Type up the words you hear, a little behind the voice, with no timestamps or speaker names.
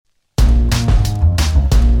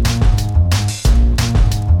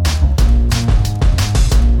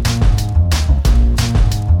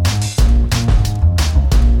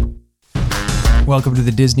Welcome to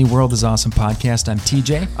the Disney World is Awesome podcast. I'm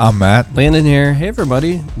TJ. I'm Matt. Landon here. Hey,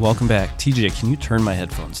 everybody. Welcome back. TJ, can you turn my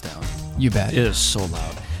headphones down? You bet. It is so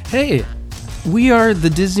loud. Hey, we are the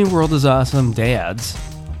Disney World is Awesome dads.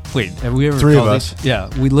 Wait, have we ever Three of called us. these? Yeah,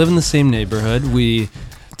 we live in the same neighborhood. We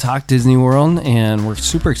talk Disney World, and we're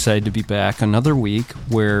super excited to be back another week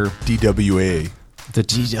where DWA. the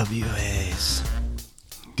DWAs.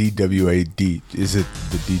 DWAD. Is it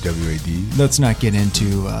the DWAD? Let's not get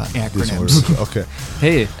into acronyms. Okay.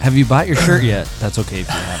 Hey, have you bought your shirt yet? That's okay if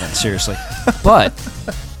you haven't, seriously. But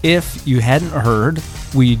if you hadn't heard,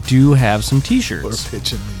 we do have some We're t-shirts.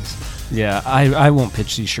 pitching these. Yeah, I won't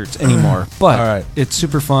pitch these shirts anymore, but All right. It's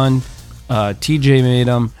super fun. TJ made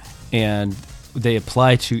them, and they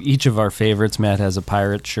apply to each of our favorites. Matt has a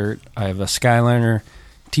pirate shirt. I have a Skyliner.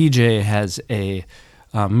 TJ has a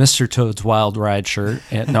Mr. Toad's Wild Ride shirt.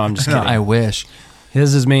 And, no, I'm just kidding. I wish.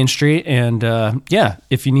 His is Main Street, and yeah,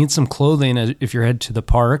 if you need some clothing, if you're headed to the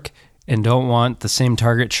park and don't want the same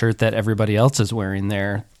Target shirt that everybody else is wearing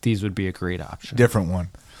there, these would be a great option. Different one.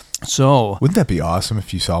 So, Wouldn't that be awesome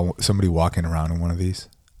if you saw somebody walking around in one of these?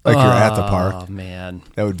 Like you're at the park. oh man,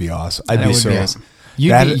 That would be awesome. I'd That be would so be awesome.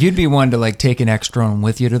 You'd be one to like take an extra one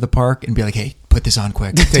with you to the park and be like, hey, put this on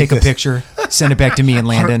quick. Take a this. picture, send it back to me and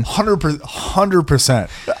Landon. 100%.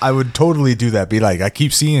 I would totally do that. Be like, I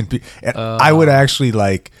keep seeing, and I would actually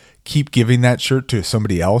like keep giving that shirt to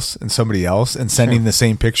somebody else and sending the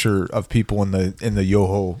same picture of people in the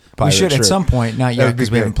Yoho pirate We should shirt. at some point, not That yet would be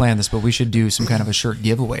because we haven't great. planned this, but we should do some kind of a shirt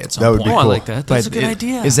giveaway at some That would point. be oh, I cool. like that. That's a But good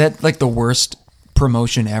idea. Is that like the worst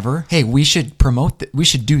promotion ever? Hey, we should promote that. We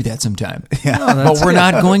should do that sometime. Yeah, but we're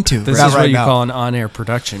not going to. This Not is right what you now. call an on-air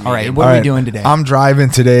production. All right, meeting. what All are we right, doing today? I'm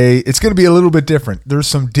driving today. It's going to be a little bit different. There's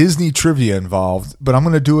some Disney trivia involved, but I'm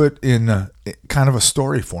going to do it in kind of a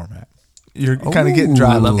story format. You're kind of getting Ooh,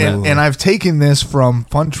 driving. I love that. And I've taken this from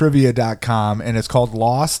funtrivia.com, and it's called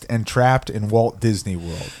Lost and Trapped in Walt Disney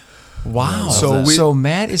World. Wow. So So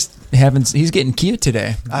Matt is he's getting cute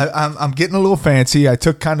today. I'm getting a little fancy. I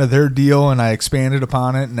took kind of their deal and I expanded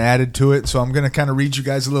upon it and added to it. So I'm going to kind of read you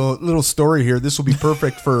guys a little story here. This will be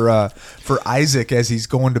perfect for Isaac as he's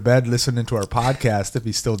going to bed listening to our podcast, if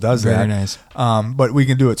he still does that. Very nice. But we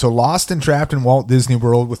can do it. So Lost and Trapped in Walt Disney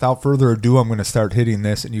World. Without further ado, I'm going to start hitting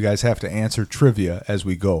this, and you guys have to answer trivia as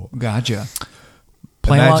we go. Gotcha.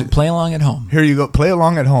 Imagine- Play along at home. Here you go. Play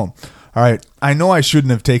along at home. All right. I know I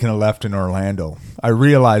shouldn't have taken a left in Orlando. I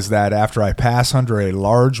realized that after I pass under a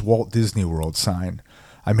large Walt Disney World sign,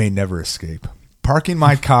 I may never escape. Parking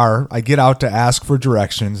my car, I get out to ask for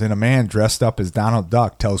directions, and a man dressed up as Donald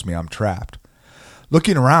Duck tells me I'm trapped.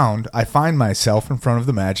 Looking around, I find myself in front of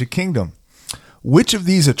the Magic Kingdom. Which of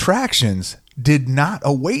these attractions did not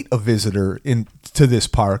await a visitor to this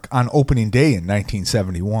park on opening day in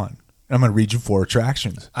 1971? I'm going to read you 4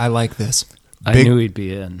 attractions. I like this. I Big- knew he'd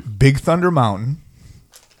be in. Big Thunder Mountain,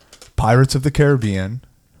 Pirates of the Caribbean,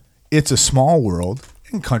 It's a Small World,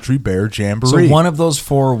 and Country Bear Jamboree. So one of those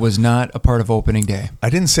 4 was not a part of opening day. I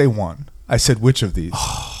didn't say one. I said which of these.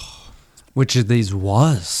 Which of these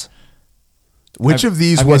was? Which of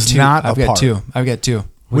these I've got was two. not I've a got part? 2. I've got 2.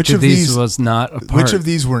 Which of these was not a part? Which of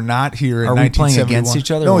these were not here in Are we playing 1971? against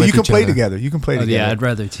each other or No, with you can each play other? together. You can play Oh, together. yeah, I'd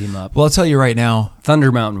rather team up. Well, I'll tell you right now,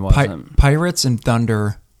 Thunder Mountain wasn't. Pirates and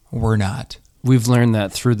Thunder were not. We've learned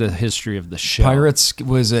that through the history of the show. Pirates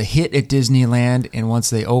was a hit at Disneyland, and once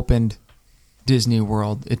they opened Disney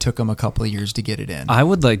World, it took them a couple of years to get it in. I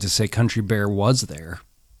would like to say Country Bear was there.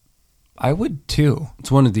 I would too.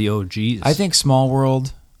 It's one of the OGs. I think Small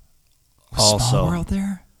World. Was Also. Small World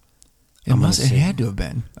there? It I'm gonna must. It see. had to have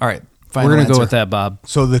been. All right, we're final going to go answer. with that, Bob.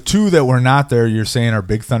 So the 2 that were not there, you're saying are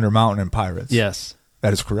Big Thunder Mountain and Pirates. Yes.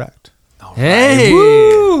 That is correct. Hey,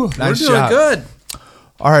 Woo! we're Nice doing job. good.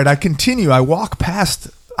 All right, I continue. I walk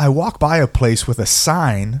by a place with a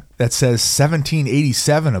sign that says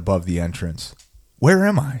 1787 above the entrance. Where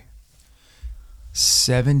am I?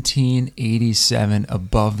 1787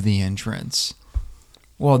 above the entrance.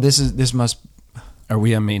 Well, this must. Are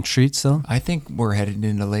we on Main Street still? I think we're headed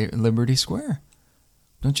into Liberty Square.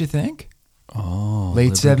 Don't you think? Oh,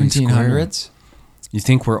 Late Liberty 1700s. Square. You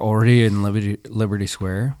think we're already in Liberty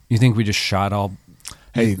Square? You think we just shot all?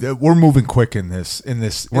 Hey, we're moving quick in this. We're in going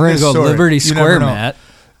this to go story. Liberty You never Square, know. Matt.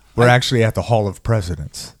 We're actually at the Hall of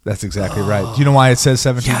Presidents. That's exactly right. Do you know why it says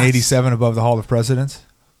 1787 above the Hall of Presidents?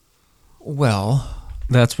 Well,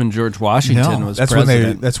 That's when George Washington No, was That's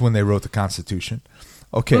president. when they wrote the Constitution.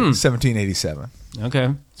 Okay, 1787. Okay.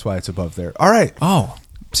 That's why it's above there. All right, oh,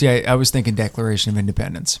 see, I was thinking Declaration of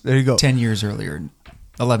Independence. there you go. 10 years earlier.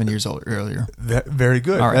 11 years old earlier. Very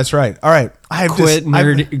good. All right. That's right. All right. I have Quit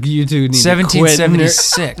you two need to quit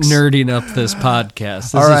 1776. nerding up this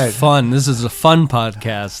podcast. This All right. is fun. This is a fun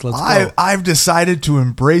podcast. Let's go. I've decided to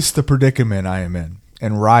embrace the predicament I am in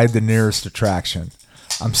and ride the nearest attraction.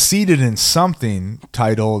 I'm seated in something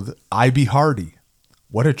titled I Be Hardy.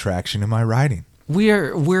 What attraction am I riding?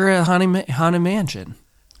 We're at Haunted Mansion.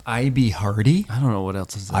 I Be Hardy? I don't know what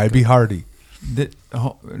else is there. I Be Hardy.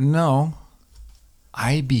 No.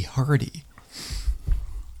 I Be Hardy.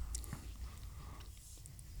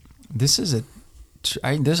 This is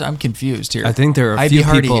I'm confused here. I think there are a I few Be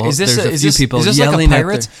Hardy. people. Is this there's a few people is this yelling like a at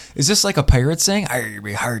pirate? Is this like a pirate saying I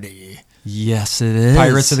Be Hardy? Yes, it is.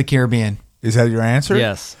 Pirates of the Caribbean. Is that your answer?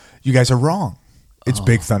 Yes. You guys are wrong. It's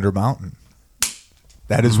Big Thunder Mountain.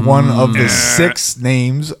 That is one of the 6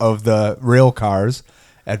 names of the rail cars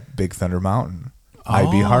at Big Thunder Mountain. I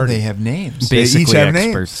Be Hardy. They have names. Basically each have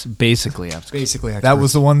experts. Basically experts. Basically, That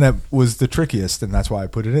was the one that was the trickiest, and that's why I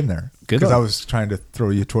put it in there. Good Because one. I was trying to throw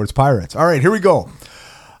you towards pirates. All right, here we go.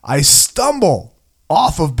 I stumble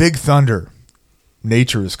off of Big Thunder.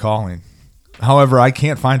 Nature is calling. However, I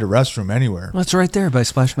can't find a restroom anywhere. That's right there by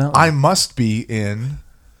Splash Mountain. I must be in.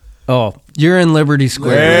 Oh, you're in Liberty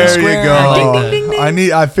Square. There you Square. go. Ding, ding,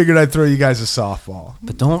 ding. I figured I'd throw you guys a softball.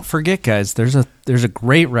 But don't forget, guys, there's a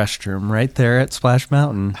great restroom right there at Splash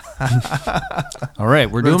Mountain. All right,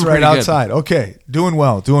 we're doing It's pretty right good. outside. Okay, doing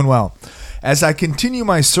well. As I continue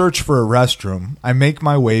my search for a restroom, I make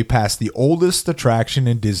my way past the oldest attraction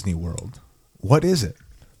in Disney World. What is it?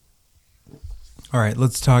 All right,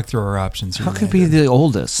 let's talk through our options here. How could it be the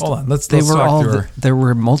oldest? Hold on, let's were talk all through our- there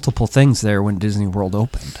were multiple things there when Disney World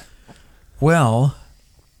opened. Well,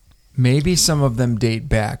 maybe some of them date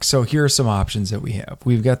back. So here are some options that we have.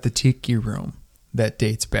 We've got the Tiki Room that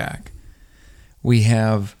dates back. We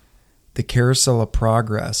have the Carousel of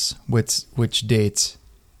Progress, which dates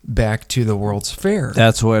back to the World's Fair.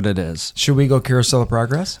 That's what it is. Should we go Carousel of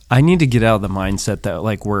Progress? I need to get out of the mindset that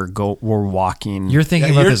like we're walking. You're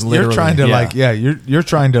thinking about this literally. You're trying to you're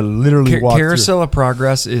trying to literally walk Carousel of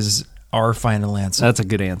Progress is our final answer. That's a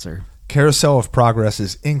good answer. Carousel of Progress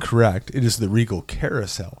is incorrect. It is the Regal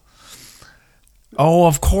Carousel. Oh,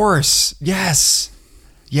 of course. Yes.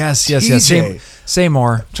 TJ. Say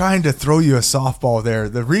more. Trying to throw you a softball there.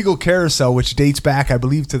 The Regal Carousel, which dates back, I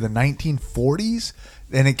believe, to the 1940s,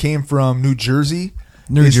 and it came from New Jersey.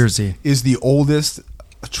 Jersey is the oldest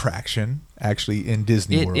attraction actually in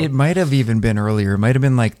Disney World. It might have even been earlier. It might have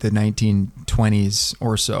been like the 1920s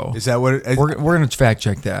or so. Is that what? We're going to fact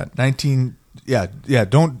check that. 19. Yeah.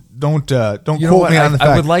 Don't You know quote what? me on the I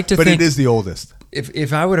fact. would like to but think- it is the oldest.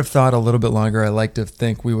 If I would have thought a little bit longer, I like to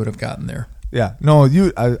think we would have gotten there. Yeah. No,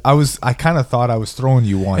 I kind of thought I was throwing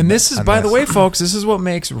you one. And this is, on by the this. way, folks, this is what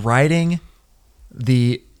makes riding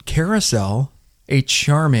the carousel a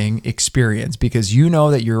charming experience, because you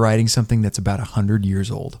know that you're riding something that's about 100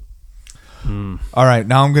 years old. All right,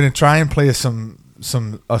 now I'm going to try and play a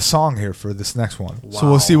song here for this next one. So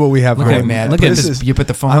we'll see what we have. Look going. at Matt. Look at This this. is- you put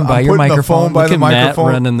the phone I'm by your putting the microphone. phone by Look the at Matt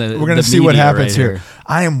microphone. running We're going to the see what media happens right here. here.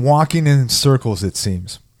 I am walking in circles, it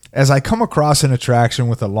seems. As I come across an attraction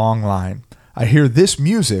with a long line, I hear this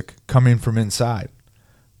music coming from inside.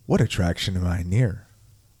 What attraction am I near?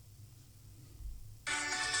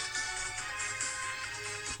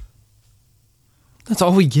 That's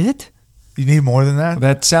all we get? You need more than that?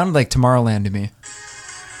 That sounded like Tomorrowland to me.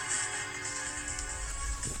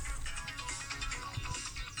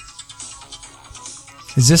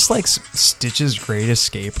 Is this like Stitch's Great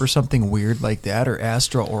Escape or something weird like that, or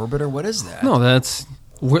Astro Orbiter? What is that? No,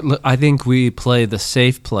 I think we play the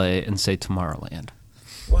safe play and say Tomorrowland.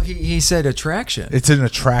 Well, he said attraction. It's an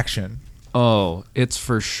attraction. Oh, it's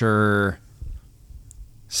for sure.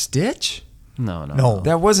 Stitch? No. No.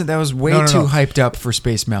 That was way No. too hyped up for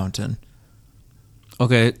Space Mountain.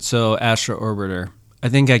 Okay, so Astro Orbiter. I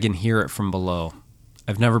think I can hear it from below.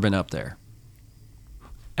 I've never been up there.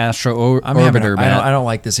 Astro Orbiter, Matt. I don't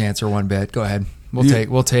like this answer one bit. Go ahead.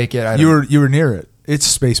 We'll take it. You were near it. It's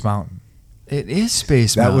Space Mountain. It is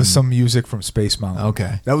Space That Mountain. was some music from Space Mountain.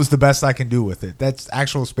 Okay. That was the best I can do with it. That's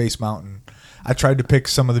actual Space Mountain. I tried to pick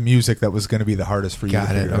some of the music that was going to be the hardest for you Got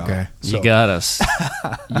to it, figure out. okay. So- You got us.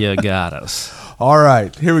 You got us. All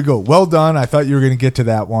right, here we go. Well done. I thought you were going to get to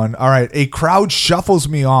that one. All right, a crowd shuffles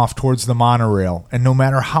me off towards the monorail, and no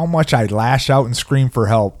matter how much I lash out and scream for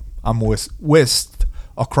help, I'm whisked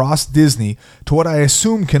across Disney to what I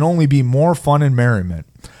assume can only be more fun and merriment.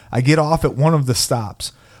 I get off at one of the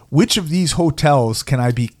stops. Which of these hotels can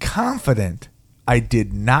I be confident I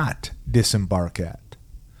did not disembark at?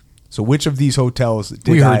 So which of these hotels did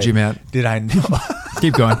We heard you, Matt. Did I know?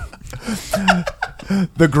 Keep going.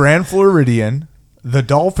 The Grand Floridian, the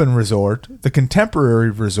Dolphin Resort, the Contemporary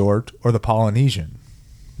Resort, or the Polynesian?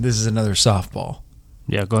 This is another softball.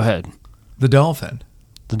 Yeah, go ahead. The Dolphin.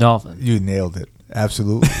 The Dolphin. You nailed it.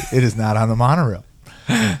 Absolutely. It is not on the monorail.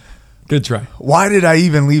 Good try. Why did I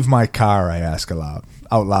even leave my car, I ask out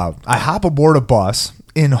loud. I hop aboard a bus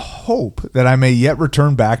in hope that I may yet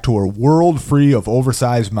return back to a world free of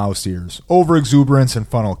oversized mouse ears, overexuberance, and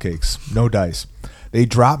funnel cakes. No dice. They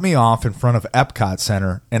drop me off in front of Epcot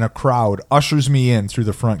Center, and a crowd ushers me in through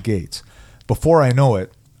the front gates. Before I know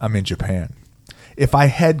it, I'm in Japan. If I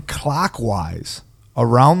head clockwise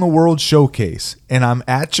around the World Showcase and I'm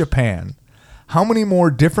at Japan, how many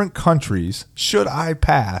more different countries should I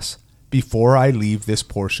pass before I leave this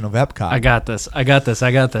portion of Epcot? I got this.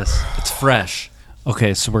 It's fresh.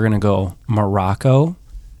 Okay, so we're going to go Morocco,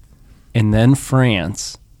 and then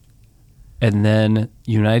France, and then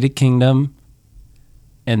United Kingdom,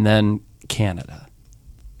 and then Canada.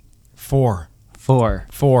 4.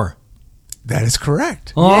 That is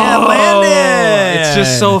correct. Yeah, Landon! It's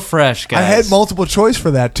just so fresh, guys. I had multiple choice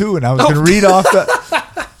for that too, and I was going to read off the.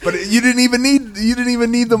 But you didn't even need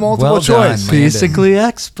the multiple Well done, choice. man. Basically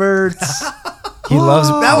experts. He loves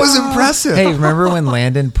That was impressive. Hey, remember when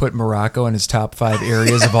Landon put Morocco in his top 5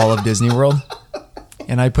 areas of all of Disney World?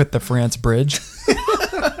 And I put the France Bridge.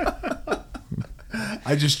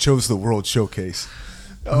 I just chose the World Showcase.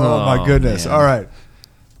 Oh my goodness! man. All right,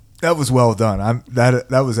 that was well done.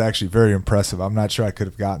 That was actually very impressive. I'm not sure I could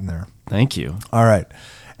have gotten there. Thank you. All right.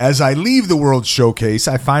 As I leave the World Showcase,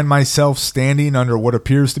 I find myself standing under what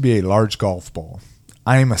appears to be a large golf ball.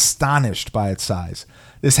 I am astonished by its size.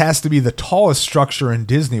 This has to be the tallest structure in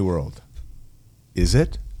Disney World. Is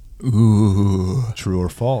it? Ooh. True or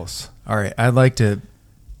false? All right, I'd like to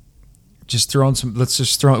just throw in some. Let's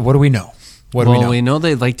just throw. What do we know? What do Well, we know? we know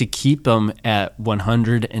they like to keep them at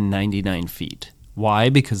 199 feet. Why?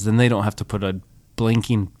 Because then they don't have to put a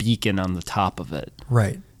blinking beacon on the top of it.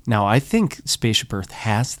 Right. Now, I think Spaceship Earth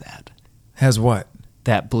has that. Has what?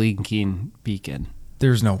 That blinking beacon.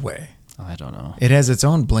 There's no way. I don't know. It has its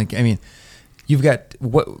own blink. I mean, you've got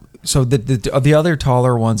what? So the other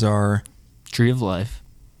taller ones are Tree of Life,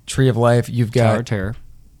 Tree of Life. You've Tower got of Terror,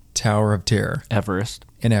 Tower of Terror, Everest.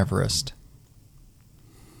 and Everest.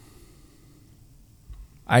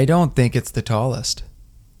 I don't think it's the tallest.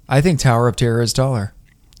 I think Tower of Terror is taller.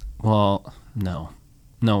 Well, no.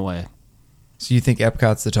 No way. So you think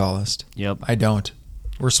Epcot's the tallest? Yep. I don't.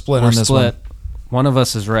 We're split We're on this split. one. One of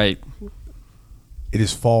us is right. It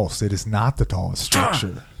is false. It is not the tallest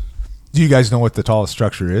structure. Do you guys know what the tallest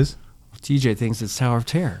structure is? TJ thinks it's Tower of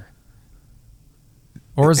Terror.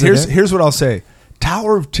 Or is Here's what I'll say.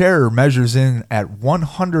 Tower of Terror measures in at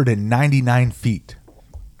 199 feet.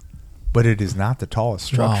 But it is not the tallest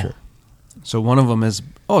structure. Wow. So one of them is...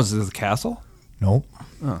 Oh, is it the castle? Nope.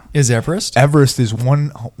 Is Everest? Everest is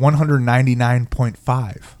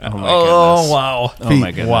 199.5. Oh, my goodness. Wow. Oh,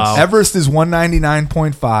 my goodness. Wow. Everest is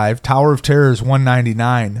 199.5. Tower of Terror is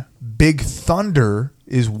 199. Big Thunder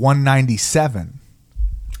is 197.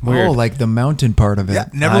 Weird. Oh, like the mountain part of it. Yeah,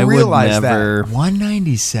 never I would realized never- that.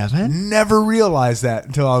 197? Never realized that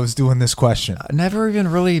until I was doing this question. I never even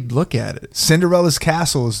really look at it. Cinderella's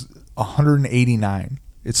Castle is 189.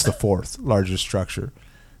 It's the fourth largest structure.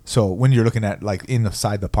 So when you're looking at like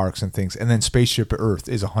inside the parks and things, and then Spaceship Earth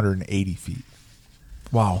is 180 feet.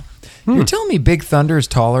 Wow. You're telling me Big Thunder is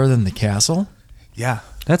taller than the castle? Yeah,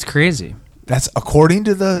 That's crazy. that's according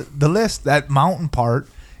to the list. That mountain part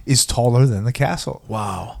is taller than the castle.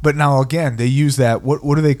 Wow. But now again, they use that. What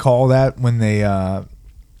do they call that when they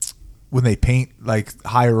paint like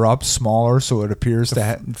higher up, smaller, so it appears to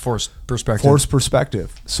have Forced perspective. forced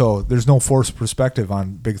perspective. So there's no forced perspective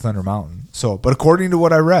on Big Thunder Mountain. So, but according to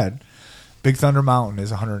what I read, Big Thunder Mountain is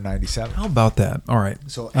 197. How about that? All right.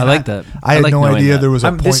 So I like that. I had like no knowing idea that. there was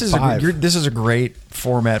a This is 0.5. this is a great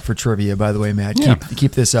format for trivia, by the way, Matt. Yeah.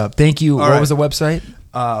 Keep this up. Thank you. All What right. was the website?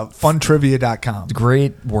 Funtrivia.com.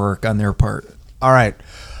 Great work on their part. All right.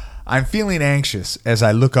 I'm feeling anxious as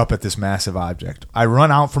I look up at this massive object. I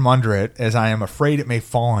run out from under it as I am afraid it may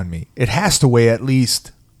fall on me. It has to weigh at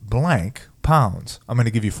least blank pounds. I'm going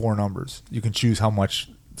to give you 4 numbers. You can choose how much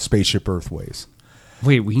Spaceship Earth weighs.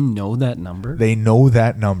 Wait, we know that number? They know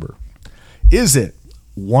that number. Is it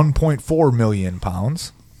 1.4 million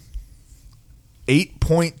pounds,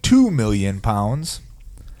 8.2 million pounds,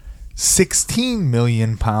 16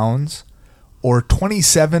 million pounds, or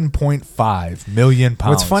 27.5 million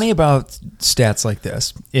pounds? What's funny about stats like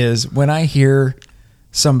this is when I hear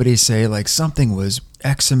somebody say like something was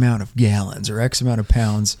X amount of gallons or X amount of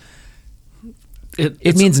pounds,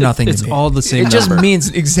 It means nothing It's to me. all the same It just number. means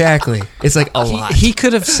exactly. It's like a lot. He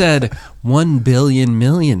could have said 1 billion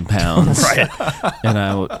million pounds. Right.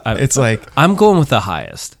 And It's like I'm going with the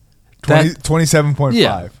highest. 27.5.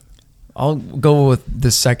 Yeah. I'll go with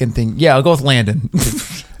the second thing. Yeah, I'll go with Landon.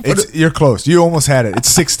 You're close. You almost had it. It's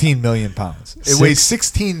 16 million pounds. It weighs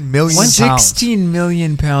 16 million pounds. 16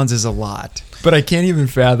 million pounds is a lot, but I can't even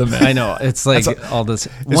fathom it. I know. It's like all this.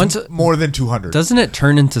 It's more than 200. Doesn't it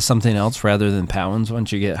turn into something else rather than pounds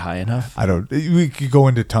once you get high enough? I don't. We could go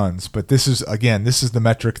into tons, but this is the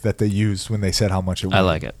metric that they used when they said how much it weighed. I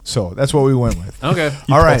like it. So that's what we went with. Okay.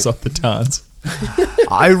 He All right. pulls up the tons.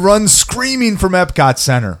 I run screaming from Epcot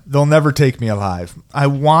Center. They'll never take me alive. I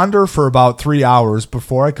wander for about 3 hours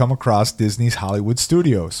before I come across Disney's Hollywood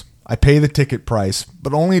Studios. I pay the ticket price,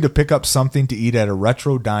 but only to pick up something to eat at a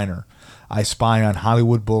retro diner I spy on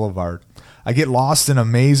Hollywood Boulevard. I get lost in a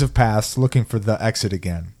maze of paths looking for the exit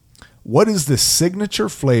again. What is the signature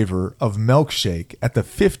flavor of milkshake at the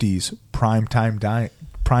 50s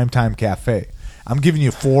Primetime Cafe? I'm giving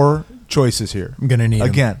you 4 choices here. I'm gonna need 'em.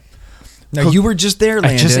 Again. Now, you were just there,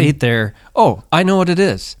 Landon. I just ate there. Oh, I know what it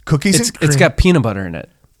is. Cookies and cream. It's got peanut butter in it.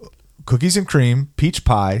 Cookies and cream, peach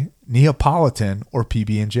pie, Neapolitan, or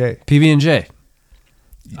PB&J. PB&J.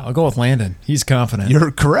 I'll go with Landon. He's confident. You're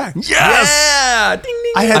correct. Yeah! Ding,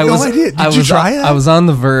 ding. I had no idea. Did you try it? I was on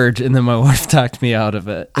the verge, and then my wife talked me out of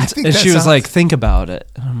it. I think and that she was sounds- like, think about it.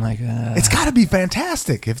 And I'm like, It's got to be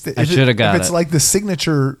fantastic. I shoulda got If it's it. like the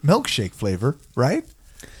signature milkshake flavor, right?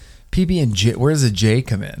 PB&J. Where does the J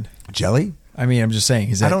come in? Jelly? I mean, I'm just saying.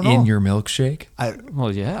 Is I that don't know. in your milkshake?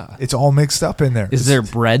 well, yeah. It's all mixed up in there. Is there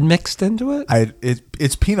bread mixed into it?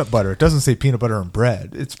 It's peanut butter. It doesn't say peanut butter and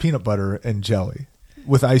bread. It's peanut butter and jelly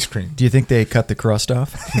with ice cream. Do you think they cut the crust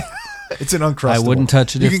off? It's an Uncrustable. I wouldn't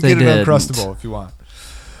touch it you if can they get an didn't. Uncrustable if you want.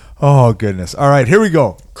 Oh, goodness. All right, here we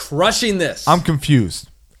go. Crushing this. I'm confused.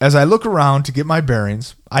 As I look around to get my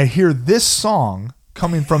bearings, I hear this song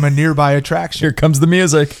coming from a nearby attraction. Here comes the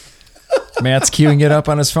music. Matt's queuing it up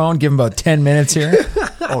on his phone. Give him about 10 minutes here.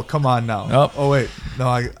 Oh, come on now. Oh. Oh, wait. No,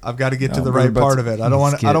 I've got to get to No, the we're right about part to- of it. I don't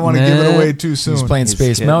want to getting give it it. away too soon. He's playing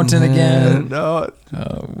Space getting Mountain again. No,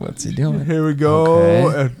 Oh, what's he doing? here we go.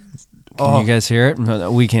 Okay. Can you guys hear it?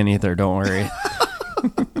 No, we can't either. Don't worry.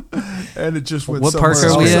 And it just went What somewhere park are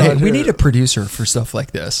else. we at? Hey, Out we here. need a producer for stuff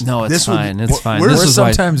like this. No, it's This would- fine. It's fine. where's- This Where's is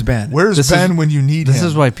why. sometimes Ben? Where's This Ben is- when you need This him?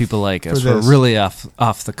 is why people like us. For We're this. really off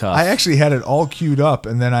the cuff. I actually had it all queued up,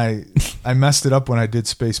 and then I messed it up when I did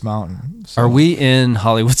Space Mountain. So- Are we in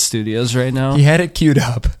Hollywood Studios right now? He had it queued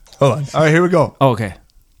up. Hold on. All right, here we go. Oh, okay.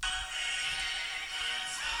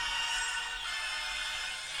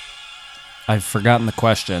 I've forgotten the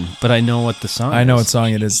question, but I know what the song I know what is.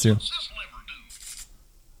 song it is, too.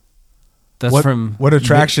 That's What, from... what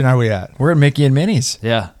attraction are we at? We're at Mickey and Minnie's.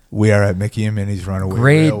 Yeah. We are at Mickey and Minnie's Runaway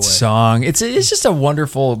Great Railway. song. It's just a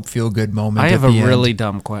wonderful feel-good moment. I have at a the end. really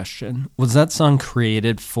dumb question. Was that song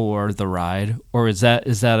created for the ride, or is that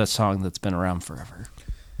a song that's been around forever?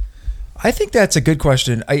 I think that's a good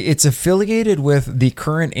question. It's affiliated with the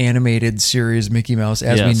current animated series Mickey Mouse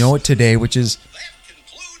as we Yes. know it today, which is That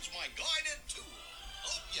concludes my guided tour.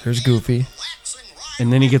 Hope you there's have Goofy. a relaxing ride.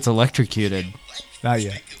 And then he gets electrocuted. Not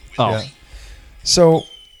yet. Oh, Yeah. So Hi,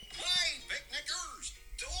 picnickers.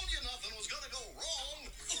 Told you nothing was gonna go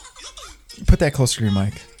wrong. put that closer to your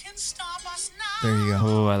mic. Can stop us There you go.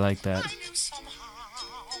 oh, I like that. somehow.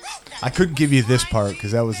 I couldn't give you this part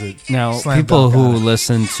because that was a Now, slam people dunk who on it.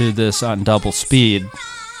 listen to this on double speed,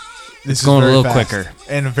 This is going a very little fast quicker.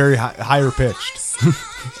 and a very higher pitched,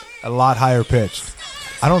 a lot higher pitched.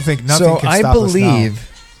 I don't think nothing So can I stop us believe,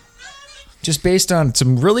 just based on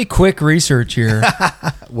some really quick research here,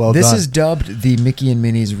 now. Well this done. is dubbed the Mickey and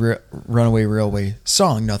Minnie's Runaway Railway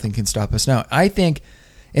song. Nothing can stop us now. I think,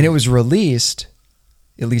 and it was released,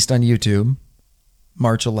 at least on YouTube,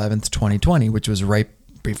 March 11th, 2020, which was right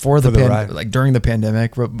before the ride. like during the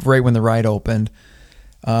pandemic, right when the ride opened.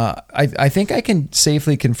 I think I can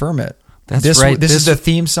safely confirm it. That's this, right. This is This- the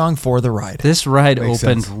theme song for the ride. this ride Makes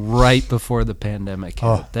opened sense. right before the pandemic hit.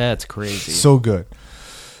 Oh. That's crazy. so good.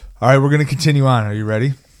 All right, we're going to continue on. Are you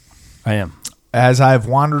ready? I am. As I've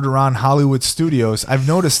wandered around Hollywood Studios, I've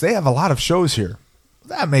noticed they have a lot of shows here.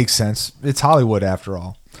 That makes sense. It's Hollywood after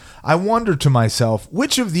all. I wonder to myself,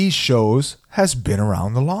 which of these shows has been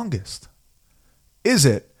around the longest? Is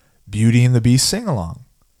it Beauty and the Beast Sing-Along?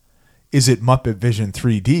 Is it Muppet Vision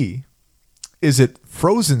 3D? Is it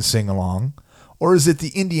Frozen Sing-Along? Or is it the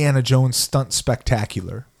Indiana Jones Stunt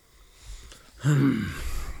Spectacular?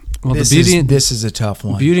 Well, this, the Beauty and, this is a tough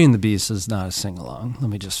one. Beauty and the Beast is not a sing along. Let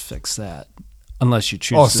me just fix that. Unless you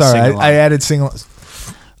choose Oh, to sorry. sing along. I added sing-along.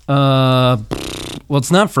 Well, it's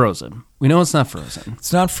not Frozen. We know it's not Frozen.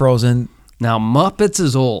 It's not Frozen. Now, Muppets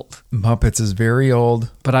is old, Muppets is very old.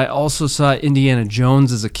 but I also saw Indiana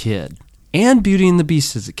Jones as a kid and Beauty and the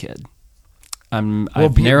Beast as a kid.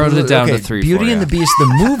 I've narrowed it down to 3. Beauty for and ya. the Beast, the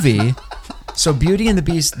movie. So Beauty and the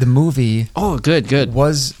Beast, the movie, Oh, good.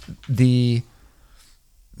 was the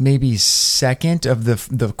maybe second of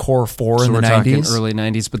the core 4 So in the we're talking 90s. early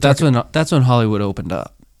 90s, but that's when Hollywood opened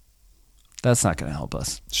up. That's not going to help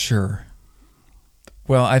us. Sure.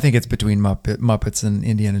 Well, I think it's between Muppets and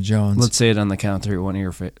Indiana Jones. Let's say it on the count 3. One of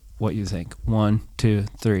your what you think? 1, 2,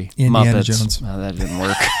 3. Indiana Muppets. Jones. Oh, that didn't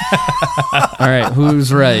work. All right,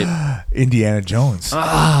 who's right? Indiana Jones.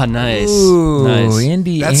 Ah, nice. Ooh, Nice.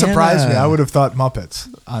 Indiana. That surprised me. I would have thought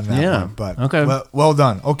Muppets on that Yeah. one. But Okay. well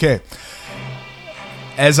done. Okay.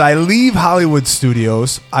 As I leave Hollywood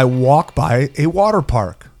Studios, I walk by a water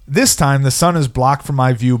park. This time, the sun is blocked from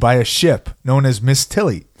my view by a ship known as Miss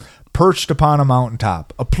Tilly, perched upon a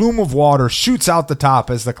mountaintop. A plume of water shoots out the top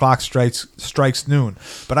as the clock strikes noon,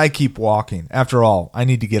 but I keep walking. After all, I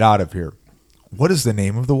need to get out of here. What is the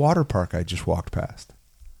name of the water park I just walked past?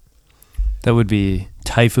 That would be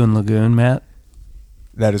Typhoon Lagoon, Matt.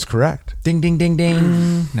 That is correct. Ding, ding, ding,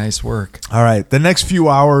 ding. Nice work. All right. The next few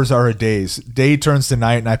hours are a daze. Day turns to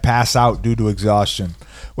night and I pass out due to exhaustion.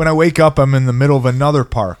 When I wake up, I'm in the middle of another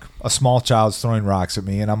park. A small child's throwing rocks at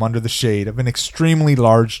me and I'm under the shade of an extremely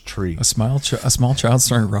large tree. A small child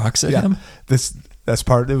throwing rocks at him? That's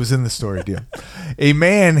part. It was in the story, dear. A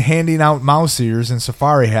man handing out mouse ears and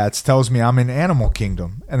safari hats tells me I'm in Animal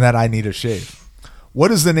Kingdom and that I need a shave.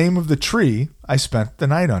 What is the name of the tree I spent the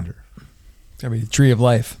night under? I mean, Tree of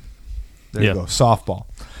Life. There you go. Softball.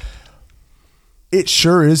 It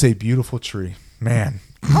sure is a beautiful tree. Man,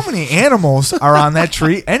 how many animals are on that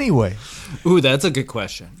tree anyway? Ooh, that's a good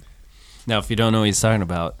question. Now, if you don't know what he's talking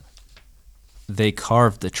about, they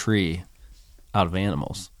carved the tree out of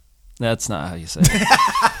animals. That's not how you say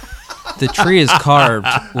it. The tree is carved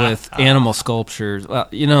with animal sculptures. Well,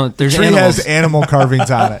 there's The tree animals. has animal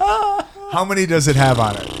carvings on it. How many does it have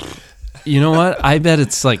on it? You know what? I bet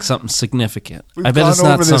it's like something significant. We've I bet gone it's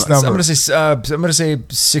not over this something. number. I'm gonna say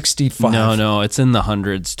 65. No, it's in the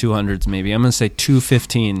hundreds, 200s maybe. I'm gonna say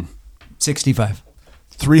 215. 65.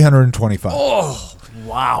 325. Oh,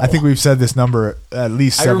 wow! I think we've said this number at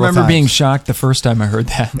least I several remember times. being shocked the first time I heard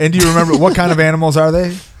that. And do you remember what kind of animals are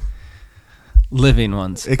they? Living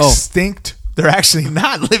ones. Extinct. They're actually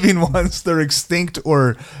not living ones. They're extinct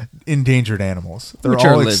or endangered animals. They're Which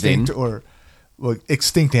all are extinct living. or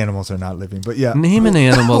extinct animals are not living. But yeah, Name an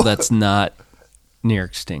animal that's not near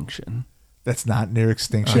extinction. that's not near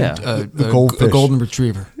extinction. Yeah. The goldfish. A golden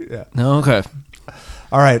retriever. Yeah. No, okay.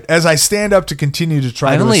 All right. As I stand up to continue to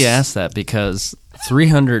try I to only asked that because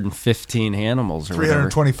 315 animals or whatever.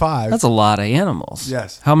 325. That's a lot of animals.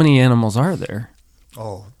 Yes. How many animals are there?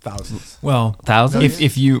 Oh, thousands. Well, Thousands?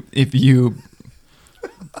 if you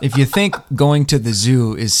think going to the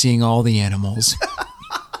zoo is seeing all the animals,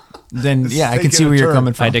 then This is yeah, I can taking see a where you're turn.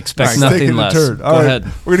 coming from. I'd expect It's nothing taking a less. turn. Go All right, ahead.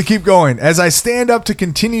 We're going to keep going. As I stand up to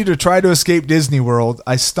continue to try to escape Disney World,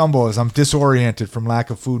 I stumble as I'm disoriented from lack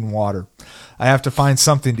of food and water. I have to find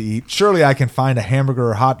something to eat. Surely I can find a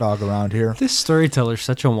hamburger or hot dog around here. This storyteller's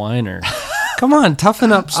such a whiner. Come on,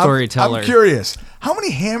 toughen up, storyteller. I'm curious. How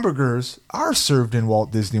many hamburgers are served in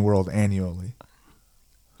Walt Disney World annually?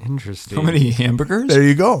 Interesting. How many hamburgers? There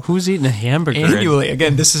you go. Who's eating a hamburger? Annually.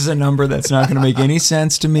 Again, this is a number that's not going to make any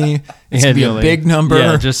sense to me. It's going to be a Annually. big number.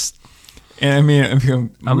 Yeah, just And I mean, I'm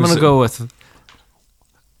going to go with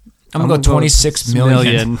I'm going to go 26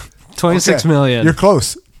 million. 26 Okay. million. You're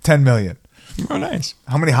close. 10 million. Oh, nice.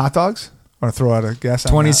 How many hot dogs? Want to throw out a guess?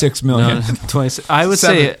 on 26 No, million. 26. I would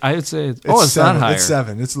Seven. say. that? Oh, it's seven. not higher. It's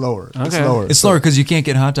 7. It's lower. It's Okay. lower. It's So- lower because you can't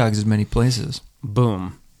get hot dogs as many places.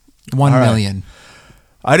 Boom. 1 All right. million.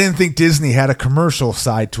 I didn't think Disney had a commercial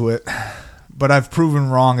side to it, but I've proven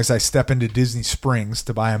wrong as I step into Disney Springs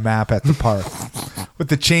to buy a map at the park. With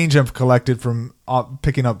the change I've collected from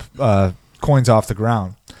picking up coins off the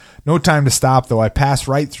ground. No time to stop, though. I pass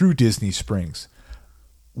right through Disney Springs.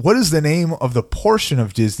 What is the name of the portion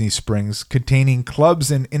of Disney Springs containing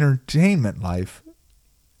clubs and entertainment life?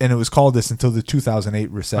 And it was called this until the 2008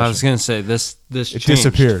 recession. I was going to say this. it changed.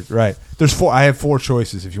 disappeared. Right. There's 4. I have 4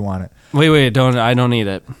 choices if you want it. Wait. I don't need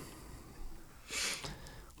it.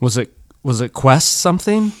 Was it Quest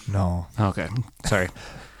something? No. Okay. Sorry.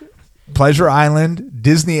 Pleasure Island,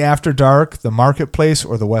 Disney After Dark, the Marketplace,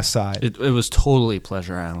 or the West Side? It was totally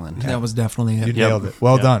Pleasure Island. That was definitely You it. nailed it.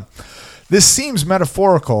 Well done. This seems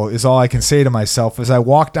metaphorical, is all I can say to myself as I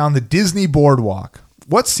walk down the Disney boardwalk.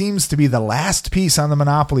 What seems to be the last piece on the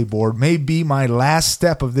Monopoly board may be my last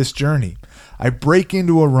step of this journey. I break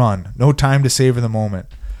into a run. No time to savor the moment.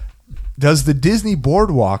 Does the Disney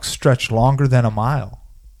boardwalk stretch longer than a mile?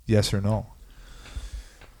 Yes or no?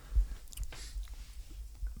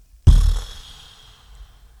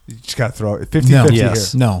 You just got to throw it 50-50 No.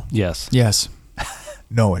 Yes. here. No. Yes. Yes.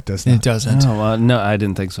 No, it does not. It doesn't. Oh, well, no, I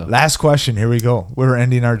didn't think so. Last question. Here we go. We're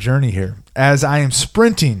ending our journey here. As I am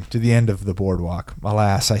sprinting to the end of the boardwalk,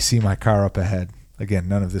 alas, I see my car up ahead. Again,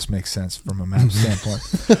 none of this makes sense from a map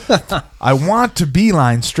standpoint. I want to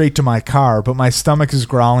beeline straight to my car, but my stomach is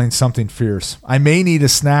growling something fierce. I may need a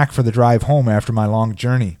snack for the drive home after my long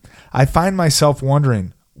journey. I find myself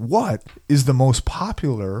wondering, what is the most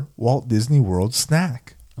popular Walt Disney World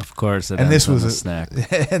snack? Of course, it And this was a a snack.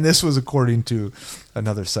 And this was according to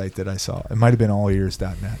another site that I saw. It might have been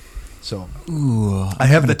allears.net. So Ooh, I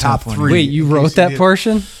have the a tough top one. three. Wait, you in wrote case that did-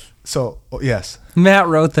 portion? So yes. Matt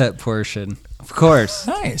wrote that portion. Of course.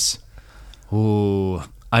 Nice. Ooh,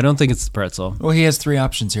 I don't think it's the pretzel. Well, he has 3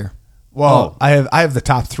 options here. Well, I have the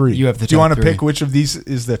top 3. You have the Do you top want to three. pick which of these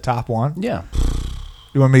is the top one? Yeah.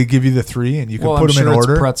 You want me to give you the 3 and you can Well, put I'm them sure in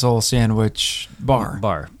order? it's pretzel sandwich bar.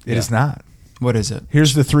 Bar. It is not. What is it?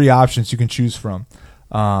 Here's the 3 options you can choose from: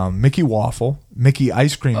 Mickey Waffle, Mickey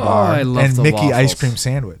Ice Cream Bar, I love and the Mickey Ice waffles. Cream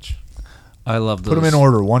Sandwich. I love those. Put them in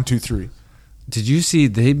order: 1, 2, 3. Did you see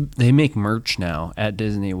they make merch now at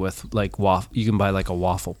Disney with like waffle? You can buy like a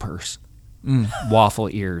waffle purse, waffle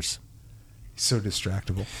ears. So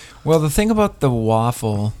distractible. Well, the thing about the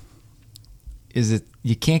waffle is that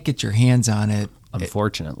you can't get your hands on it.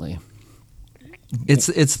 Unfortunately,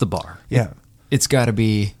 it's the bar. Yeah. It's got to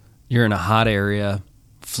be. You're in a hot area.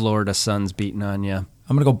 Florida sun's beating on you.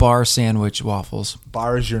 I'm gonna go bar sandwich waffles.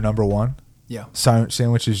 Bar is your number 1. Yeah.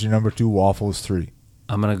 Sandwich is your number 2. Waffle is 3.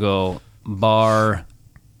 I'm gonna go bar.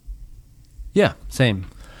 Yeah, same.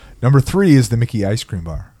 Number 3 is the Mickey Ice Cream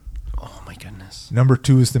Bar. Oh my goodness. Number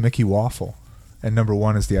 2 is the Mickey Waffle. And number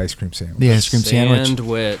 1 is the ice cream sandwich. The ice cream sandwich. Come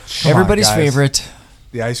on, Everybody's guys. favorite.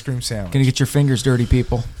 The ice cream sandwich. Gonna get your fingers dirty,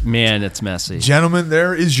 people. Man, it's messy. Gentlemen,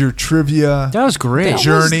 there is your trivia That was great.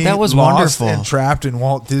 journey. that was lost wonderful. and trapped in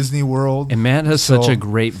Walt Disney World. And Matt has So- such a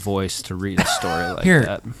great voice to read a story like Here,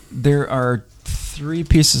 that. there are 3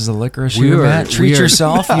 pieces of licorice We here, are- Matt. Treat we are-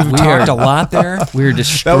 yourself. You've we talked are- a lot there. We're That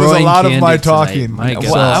destroying was a lot of candy my tonight. talking. My Well,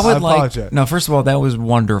 God. Well, I would apologize. like. No, first of all, that was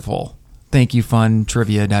wonderful. Thank you,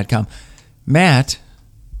 funtrivia.com. Matt,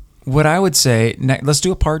 what I would say, let's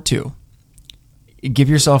do a part 2. Give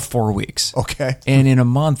yourself 4 weeks. Okay. And in a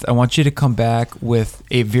month, I want you to come back with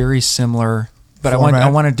a very similar, but I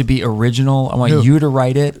Format. want it to be original. I want No. you to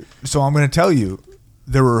write it. So I'm going to tell you,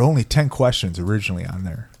 there were only 10 questions originally on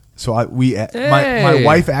there. So my Hey.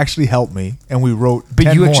 wife actually helped me, and we wrote. But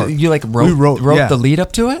 10 you more. actually We wrote yeah, the lead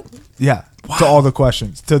up to it? Yeah, to all the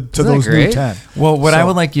questions to those new great? 10. Well, what I So-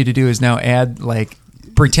 would like you to do is now add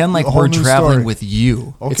pretend like A whole we're new traveling story. with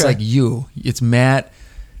you. It's Okay. like you. It's Matt.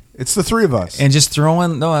 It's the 3 of us. And just throw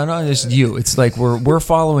in no, just you. It's like we're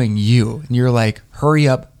following you, and you're like, hurry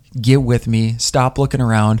up, get with me, stop looking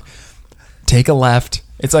around, take a left.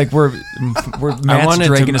 It's like we're I Matt's wanted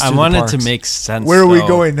dragging us to, I through the wanted parks. to make sense. Where are we though,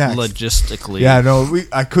 going next? Logistically. yeah, no,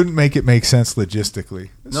 I couldn't make it make sense logistically.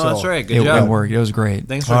 No, that's right. Good It job. worked. It was great.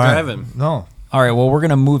 Thanks for All right. driving. No, All right, well, we're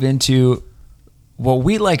gonna move into what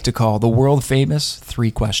we like to call the world famous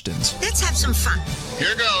 3 questions. Let's have some fun.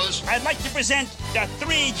 Here goes. I'd like to present the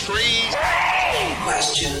 3 3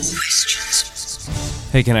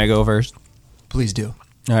 Hey, can I go first? Please do.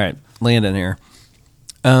 All right, Landon here.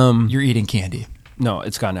 You're eating candy. No,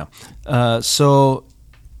 it's gone now. So,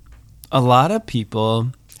 a lot of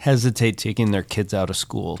people hesitate taking their kids out of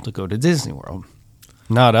school to go to Disney World.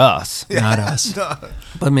 Not us, Not us.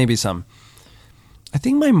 but maybe some. I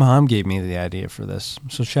think my mom gave me the idea for this.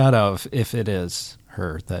 So, shout out if it is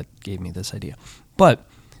her that gave me this idea. But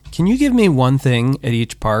can you give me one thing at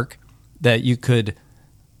each park that you could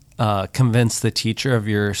convince the teacher of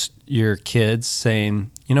your kids,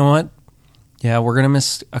 saying, you know what? Yeah, we're gonna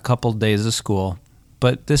miss a couple days of school,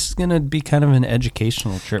 but this is gonna be kind of an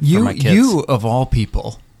educational trip for my kids. You of all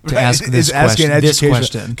people to ask Is this asking question. This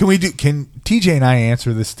education. question. Can TJ and I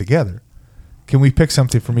answer this together? Can we pick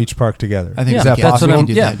something from each park together? I think is we that can. that's possible? what I'm.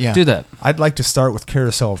 do Yeah, that, yeah. do that. I'd like to start with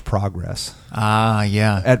Carousel of Progress Ah,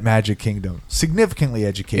 yeah. at Magic Kingdom. Significantly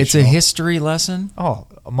educational. It's a history lesson. Oh,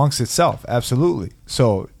 amongst itself, absolutely.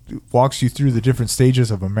 So it walks you through the different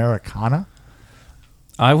stages of Americana.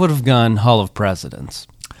 I would have gone Hall of Presidents.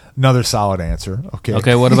 Another solid answer. Okay.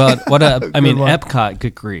 Okay, what about what? I mean, one. Epcot.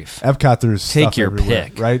 Good grief. Epcot, there's Take stuff your everywhere,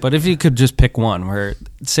 pick, right? But if you could just pick one, where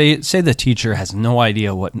say the teacher has no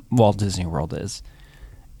idea what Walt Disney World is,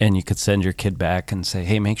 and you could send your kid back and say,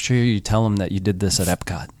 "Hey, make sure you tell them that you did this at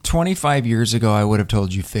Epcot." 25 years ago, I would have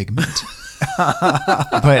told you Figment.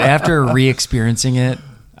 But after re-experiencing it,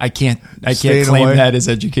 I can't Staying claim away. that as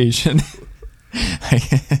education.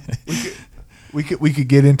 We could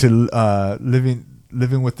get into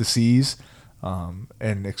living with the seas,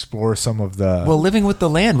 and explore some of the. Well, living with the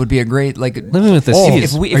land would be a great Living with the Oh,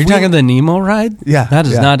 seas. if we- Are you if we- talking the Nemo ride? Yeah, That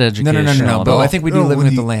is yeah. not No, educational. no. at But all. I think we do No, living when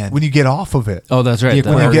with you- the land. when you get off of it. Oh, that's right. The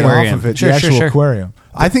the When you get aquarium. off of it, Sure, the sure, actual sure. aquarium.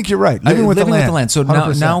 I think you're right. Living with the living land. with the land. So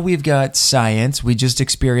 100%. now we've got science. We just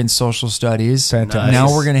experienced social studies. Fantastic. Now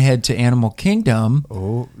we're going to head to Animal Kingdom.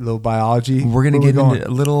 Oh, little biology. We're going to Where get we into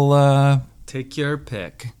a little. Take your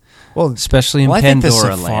pick. Well, Especially in Well, I think the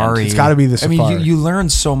Pandora safari. Land. It's gotta be the I mean, safari. you learn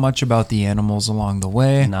so much about the animals along the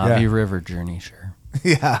way, Navi Yeah. River Journey, sure.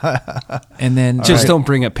 and then Just don't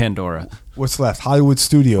bring up Pandora. what's left? Hollywood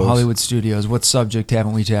Studios. Hollywood Studios. What subject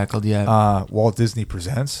haven't we tackled yet? Walt Disney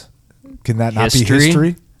Presents. Can that not be History?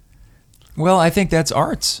 history? Well, I think that's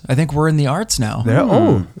arts. I think we're in the arts now. There.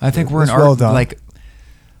 Oh, I think we're in that's art. well done. Like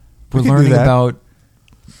we're We could do learning that. about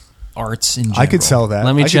arts in general. I could sell that.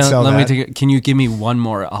 Let me I could sell that. can you give me one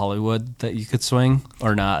more at Hollywood that you could swing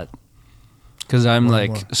or not? Because I'm One like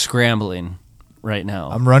more. scrambling right now.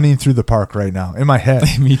 I'm running through the park right now in my head.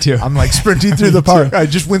 Me too. I'm like sprinting through the park. I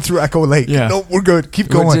just went through Echo Lake. Yeah. No, we're good.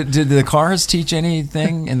 Keep Well, going. Did the cars teach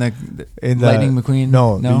anything in the In the- Lightning McQueen?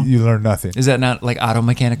 No, you learn nothing. Is that not like auto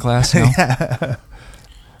mechanic class?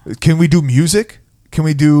 No. Can we do music? Can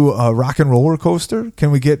we do a rock and roller coaster?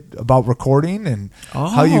 Can we get about recording and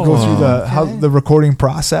how you go through the recording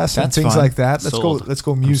process and That's things fun. like that? Sold. Let's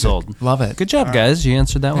go I'm music. sold. Love it. Good job, guys. You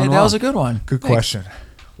answered that Hey, one that well. was a good one. Good Thanks. question.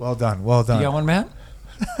 Well done. Well done. You got one, Matt?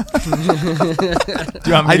 Do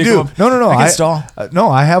you want me I to do. go? No. I can stall. No,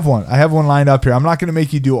 I have one. I have one lined up here. I'm not going to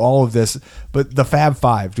make you do all of this, but the Fab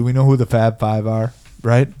Five. Do we know who the Fab Five are?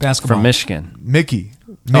 Right? Basketball. From Michigan. Mickey,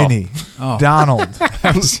 Minnie, Oh. Donald,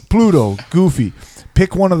 Pluto, Goofy.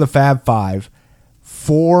 Pick one of the Fab Five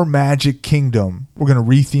for Magic Kingdom. We're going to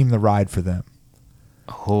retheme the ride for them.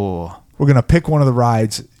 Oh. We're going to pick one of the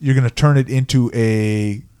rides. You're going to turn it into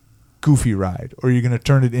a Goofy ride, or you're going to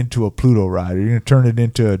turn it into a Pluto ride, or you're going to turn it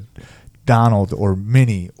into a Donald or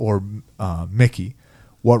Minnie or Mickey.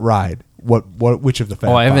 What ride? Which of the Fab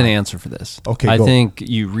Oh, I have an Five? answer for this. Okay, I go. think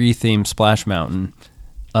you retheme Splash Mountain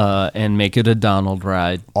and make it a Donald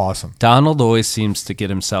ride. Awesome. Donald always seems to get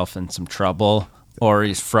himself in some trouble or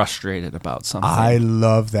he's frustrated about something. I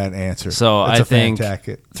love that answer. So That's I a think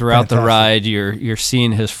fantastic- throughout the fantastic. ride, you're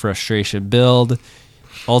seeing his frustration build.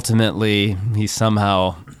 Ultimately, he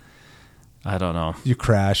somehow, I don't know, you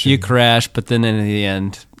crash. you and- crash, but then in the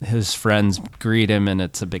end, his friends greet him, and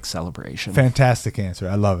it's a big celebration. Fantastic answer.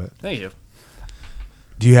 I love it. Thank you.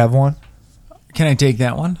 Do you have one? Can I take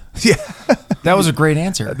that one? Yeah, That was a great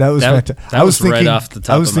answer. that was That- fantastic. that was right off the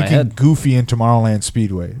top I was of my thinking head. Goofy in Tomorrowland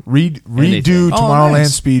Speedway. Redo Anything. Oh, Tomorrowland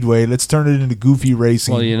nice. Speedway. Let's turn it into Goofy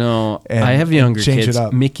Racing. Well, you know, and- I have and younger change kids. it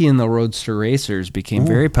up. Mickey and the Roadster Racers became Ooh.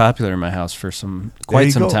 very popular in my house for There quite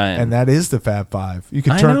you some go. time. and that is the Fab Five. You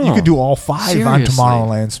could I turn. You know. could do all five on Seriously.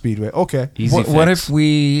 Tomorrowland Speedway. Okay, Easy What fix. if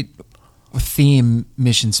we theme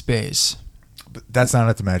Mission Space? but that's not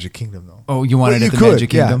at the Magic Kingdom though. Oh, you want Well, it at you the could,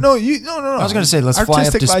 Magic yeah. Kingdom? No. I was going to say let's fly up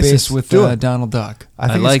Artistic to space license. with Do it. Donald Duck. I I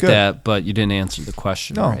think like it's good. that, but you didn't answer the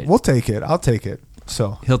question No, right. we'll take it. I'll take it.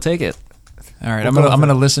 So He'll take it. All right, We'll go I'm with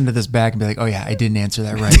gonna listen to this back and be like, oh yeah, I didn't answer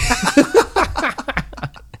that right.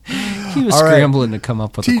 He was All right. scrambling to come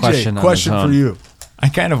up with a question TJ, on his question own. for you. I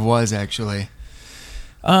kind of was actually.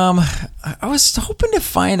 I was hoping to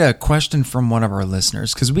find a question from one of our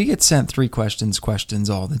listeners because we get sent 3 questions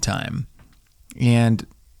all the time, and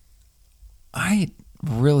I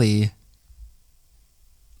really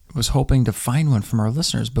was hoping to find one from our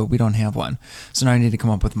listeners, but we don't have one, so now I need to come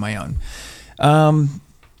up with my own.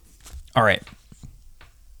 All right.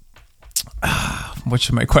 What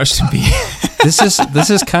should my question be? This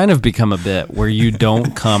has kind of become a bit where you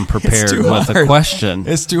don't come prepared too with a hard. question.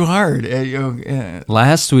 It's too hard.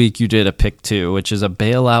 Last week you did a pick 2, which is a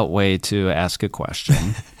bailout way to ask a question,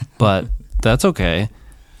 but that's okay.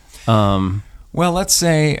 Well, let's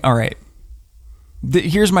say, all right.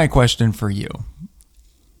 Here's my question for you.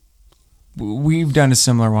 We've done a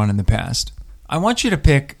similar one in the past. I want you to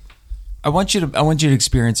pick. I want you to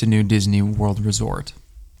experience a new Disney World resort,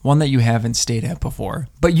 one that you haven't stayed at before.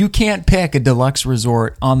 But you can't pick a deluxe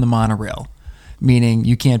resort on the monorail, meaning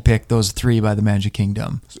you can't pick those 3 by the Magic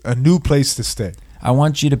Kingdom. A new place to stay. I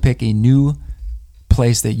want you to pick a new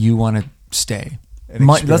place that you want to stay. An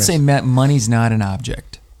Let's say experience. money's not an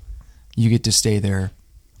object. You get to stay there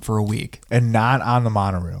for a week. And not on the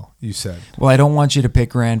monorail, you said. Well, I don't want you to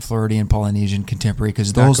pick Grand Floridian, Polynesian, Contemporary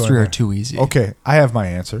because Not those going 3 are there. too easy. Okay, I have my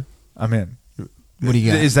answer. I'm in. What do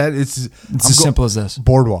you got? Is that it's It's as simple as this.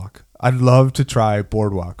 Boardwalk. I'd love to try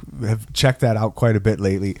Boardwalk. Have checked that out quite a bit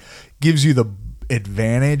lately. Gives you the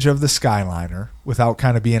advantage of the Skyliner without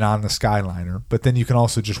kind of being on the Skyliner, but then you can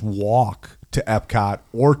also just walk to Epcot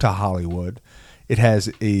or to Hollywood. It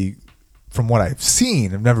has from what I've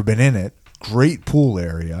seen, I've never been in it, great pool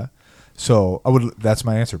area. So that's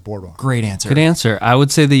my answer, Boardwalk. Great answer. Good answer. I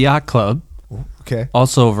would say the Yacht Club, Okay.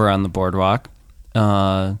 also over on the Boardwalk.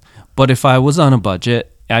 But if I was on a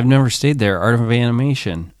budget, I've never stayed there. Art of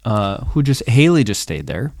Animation, Haley just stayed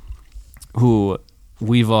there, who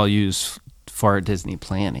we've all used for our Disney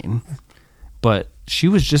planning. But she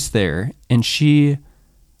was just there, and she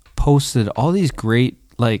posted all these great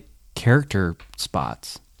like character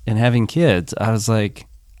spots. And having kids, I was like,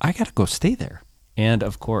 I gotta go stay there. And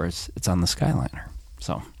of course, it's on the Skyliner.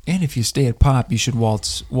 So, And if you stay at Pop, you should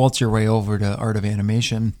waltz your way over to Art of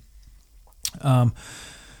Animation.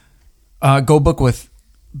 Go book with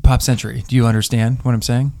Pop Century. Do you understand what I'm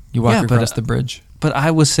saying? You walk across the bridge. but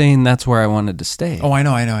I was saying that's where I wanted to stay. Oh, I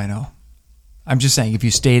know. I'm just saying,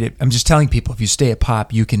 I'm just telling people, if you stay at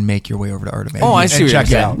Pop, you can make your way over to Art of Animation. Oh, I see And what you're check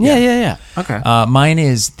it saying. out. Yeah. Okay. Mine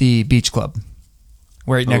is the Beach Club,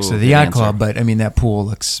 right next to the good Yacht answer. Club. But I mean, that pool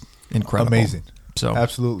looks incredible. Amazing. So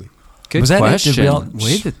Absolutely. Good was that it? Did question. we all-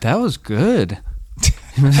 That was good.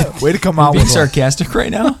 Way to come out being with one. sarcastic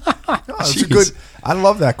right now. No, it's a Jeez. good. I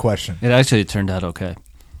love that question. It actually turned out okay.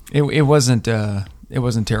 It wasn't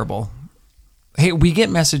terrible. Hey, we get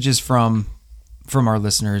messages from our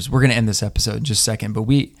listeners. We're going to end this episode in just a second, but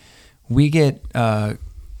we get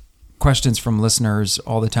questions from listeners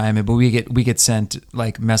all the time, but we get sent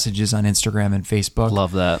like messages on Instagram and Facebook.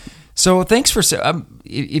 Love that. So thanks for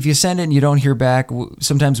if you send it and you don't hear back,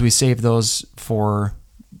 sometimes we save those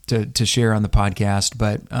to share on the podcast.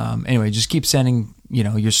 But anyway, just keep sending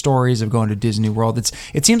your stories of going to Disney World.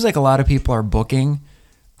 It seems like a lot of people are booking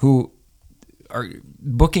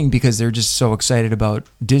because they're just so excited about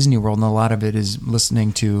Disney World, and a lot of it is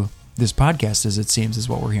listening to this podcast, as it seems, is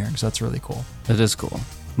what we're hearing. So that's really cool. It is cool.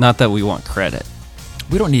 Not that we want credit,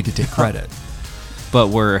 We don't need to take credit. but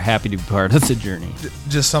we're happy to be part of the journey.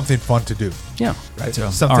 Just something fun to do. Yeah. Right? So,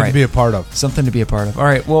 Something all right. to be a part of. Something to be a part of. All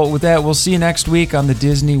right. Well, with that, we'll see you next week on the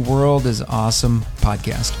Disney World is Awesome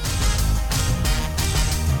podcast.